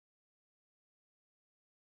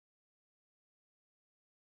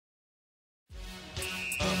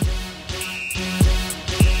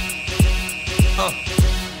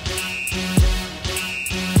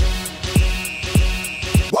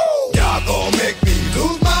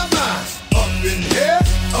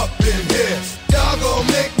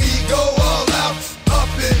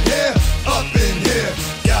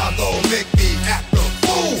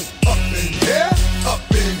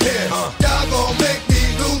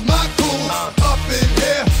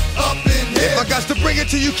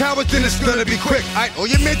to you cowards, then it's gonna be quick. Alright, all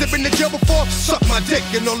your men that been to jail before, suck my dick.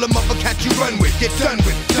 And all the motherfuckers you run with, get done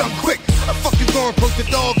with, dumb quick. How the fuck you gonna approach the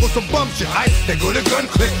dog with some bum shit? Alright, they go to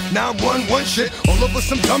gun click. Now I'm one shit, all over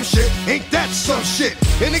some dumb shit. Ain't that some shit?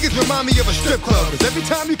 And niggas remind me of a strip club. Cause every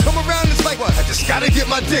time you come around, it's like, what? I just gotta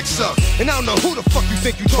get my dick sucked. And I don't know who the fuck you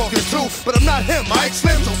think you talking to, but I'm not him, alright,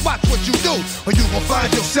 Slim? So watch what you do, or you gon'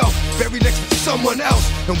 find yourself buried next to someone else.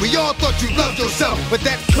 And we all thought you loved yourself, but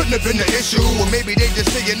that couldn't have been the issue. Or maybe they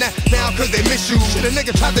just saying that now cause they miss you. Shit, a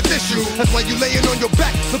nigga tried to diss you. That's why you laying on your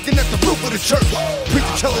back, looking at the roof of the church.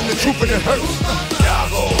 Preacher telling the truth and it hurts. Y'all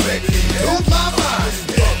gon' make me lose my mind.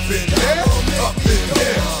 Up in here, up in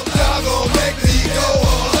here. Y'all gon' make me go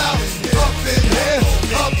all out. Up in here,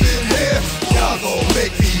 up in here. Y'all gon'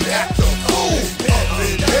 make me act a fool. Up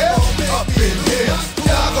in here, up in here.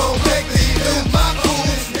 Y'all gon' make me lose my cool.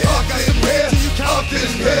 Up in here, up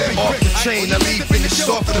in here. Off the chain, I leave finished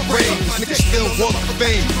off of the brain. Niggas still want the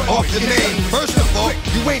fame, off the name. First of all,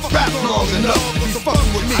 you ain't rap long enough. You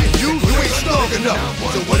fucking with me, you ain't strong enough.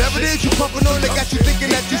 So whatever it is you pumping on, they got you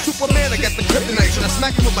thinking that you Superman. I got the kryptonite, and I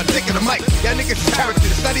smack him with my dick in the mic. Y'all niggas is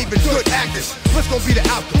characters, not even good actors. What's gonna be the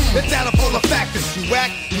outcome? Let's add up all the factors. You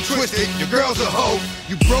whack, you twisted, your girl's a hoe.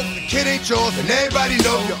 You broke, the kid ain't yours, and everybody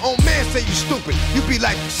know. Your own man say you stupid. You be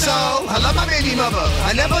like, so, I love my baby mother,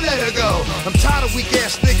 I never let her go. I'm tired of weak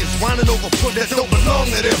ass niggas whining over foot that don't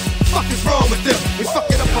belong to them. Fuck is wrong with them? They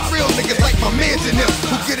fuck it up for real niggas like my mans and them,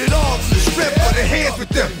 who get it all from the strip or their hands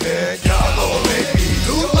with them. Man, y'all gon' make me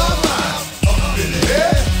lose my mind. Up in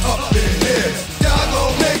here, up in here. Y'all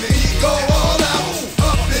gon' make me go all out.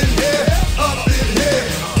 Up in here, up in here.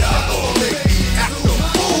 Y'all gon' make me act a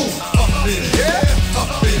fool. Up in here,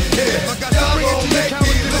 up in here. Y'all gon' make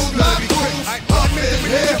me lose my cool. Up in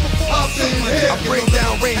here, up in here. I bring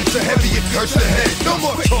down rain so heavy it hurts the head. No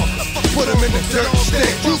more talk. Put them in the dirt instead.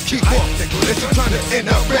 You keep on. Unless you're trying to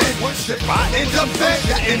end up red. If I end up dead,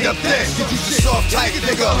 I end up dead. You just a soft type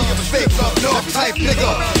nigga. Fake up north type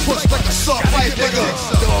nigga. Push like a soft white nigga.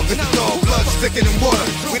 Dog in the dog, blood sticking in water.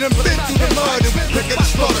 We done been through the mud and we quicker to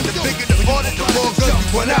slaughter. The bigger the order, the more guns we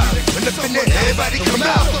run out. When the fin everybody come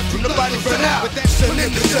out. When nobody run out. Send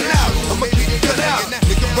in the sun out. I'ma keep it gun out.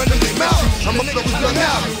 Nigga running their mouth. I'ma blow his gun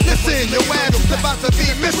out. Listen, your ass is about to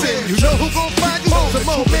be missing. You know who gon' find you? Some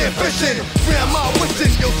old man fishing. Grandma wishing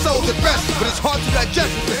your soul's at rest, but it's hard to digest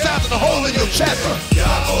the size of the hole in your chest. Y'all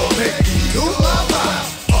gon' make me lose my mind.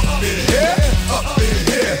 Up in here, up in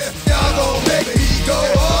here. Y'all gon' make me go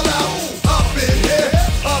all out. Up in here,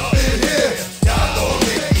 up in here. Y'all gon'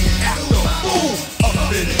 make me act a fool. Up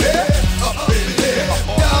in here, up in here.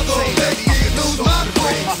 Y'all gon' make me lose my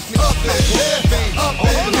cool. Up in here, up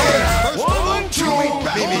in here. 1, 2,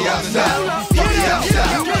 meet me outside.